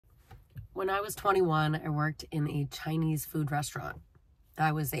when I was 21, I worked in a Chinese food restaurant.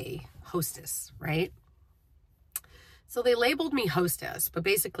 I was a hostess, right? So they labeled me hostess, but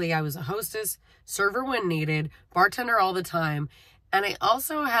basically I was a hostess, server when needed, bartender all the time. And I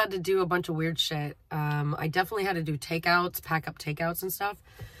also had to do a bunch of weird shit. I definitely had to do takeouts, pack up takeouts and stuff.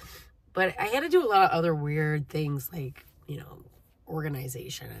 But I had to do a lot of other weird things like, you know,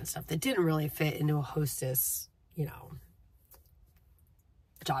 organization and stuff that didn't really fit into a hostess, you know,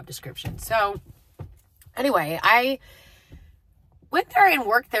 job description. So anyway, I went there and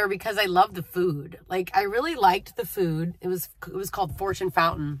worked there because I loved the food. Like, I really liked the food. It was called Fortune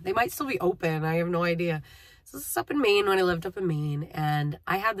Fountain. They might still be open. I have no idea. So this is up in Maine when I lived up in Maine. And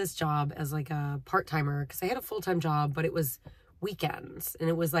I had this job as like a part-timer because I had a full-time job, but it was weekends. And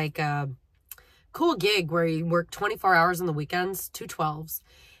it was like a cool gig where you work 24 hours on the weekends, 2 12s.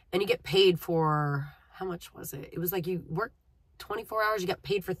 And you get paid for, how much was it? It was like you work 24 hours, you get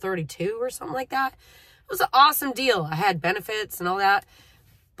paid for 32 or something like that. It was an awesome deal. I had benefits and all that,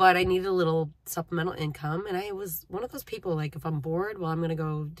 but I needed a little supplemental income. And I was one of those people, like, if I'm bored, well, I'm going to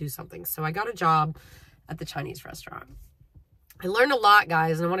go do something. So I got a job at the Chinese restaurant. I learned a lot,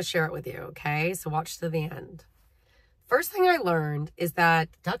 guys, and I want to share it with you, okay? So watch to the end. First thing I learned is that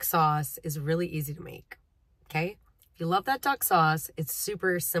duck sauce is really easy to make, okay? If you love that duck sauce, it's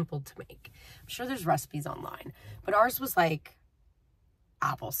super simple to make. I'm sure there's recipes online, but ours was like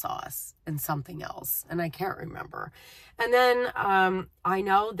applesauce and something else, and I can't remember. And then I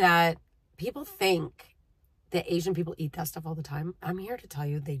know that people think that Asian people eat that stuff all the time. I'm here to tell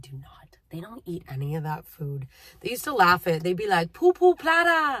you they do not. They don't eat any of that food. They used to laugh at it. They'd be like, poo poo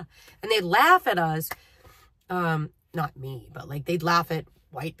plata, and they'd laugh at us. Not me, but like they'd laugh at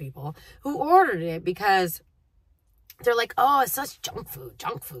white people who ordered it because they're like, oh, it's such junk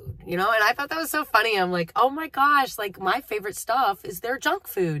food, you know? And I thought that was so funny. I'm like, oh my gosh, like my favorite stuff is their junk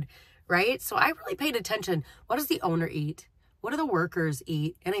food, right? So I really paid attention. What does the owner eat? What do the workers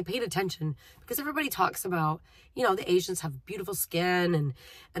eat? And I paid attention because everybody talks about, you know, the Asians have beautiful skin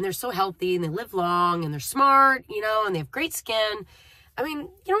and they're so healthy and they live long and they're smart, you know, and they have great skin. I mean, you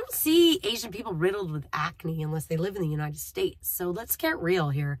don't see Asian people riddled with acne unless they live in the United States. So let's get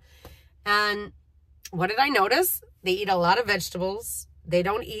real here. And what did I notice? They eat a lot of vegetables. They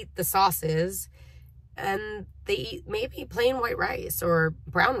don't eat the sauces. And they eat maybe plain white rice or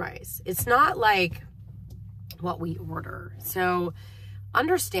brown rice. It's not like what we order. So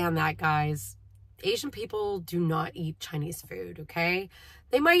understand that, guys. Asian people do not eat Chinese food, okay?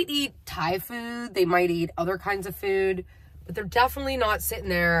 They might eat Thai food. They might eat other kinds of food. But they're definitely not sitting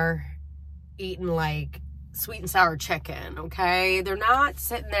there eating like sweet and sour chicken, okay? They're not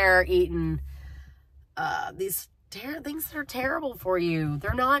sitting there eating these things that are terrible for you.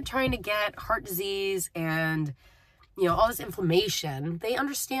 They're not trying to get heart disease and, you know, all this inflammation. They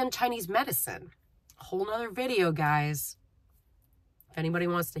understand Chinese medicine. A whole nother video, guys. If anybody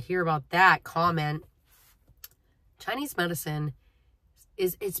wants to hear about that, comment. Chinese medicine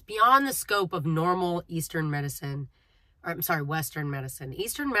it's beyond the scope of normal Eastern medicine. Or, I'm sorry, Western medicine.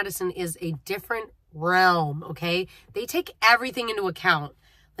 Eastern medicine is a different realm, okay? They take everything into account,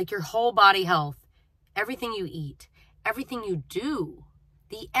 like your whole body health, everything you eat, everything you do,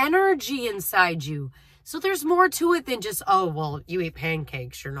 the energy inside you. So there's more to it than just, oh, well, you eat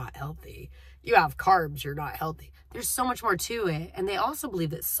pancakes, you're not healthy. You have carbs, you're not healthy. There's so much more to it. And they also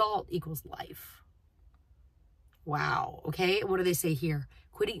believe that salt equals life. Wow, okay? And what do they say here?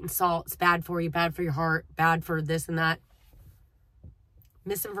 Quit eating salt. It's bad for you, bad for your heart, bad for this and that.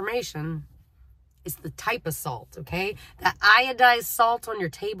 Misinformation is the type of salt, okay? That iodized salt on your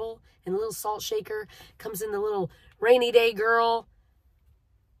table in a little salt shaker comes in the little rainy day girl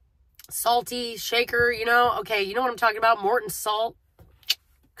salty shaker, you know? Okay, you know what I'm talking about? Morton's salt.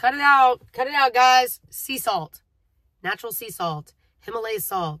 Cut it out. Cut it out, guys. Sea salt. Natural sea salt. Himalaya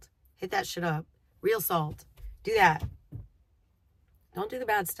salt. Hit that shit up. Real salt. Do that. Don't do the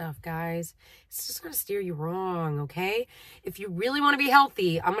bad stuff, guys. It's just going to steer you wrong, okay? If you really want to be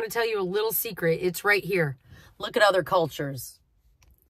healthy, I'm going to tell you a little secret. It's right here. Look at other cultures.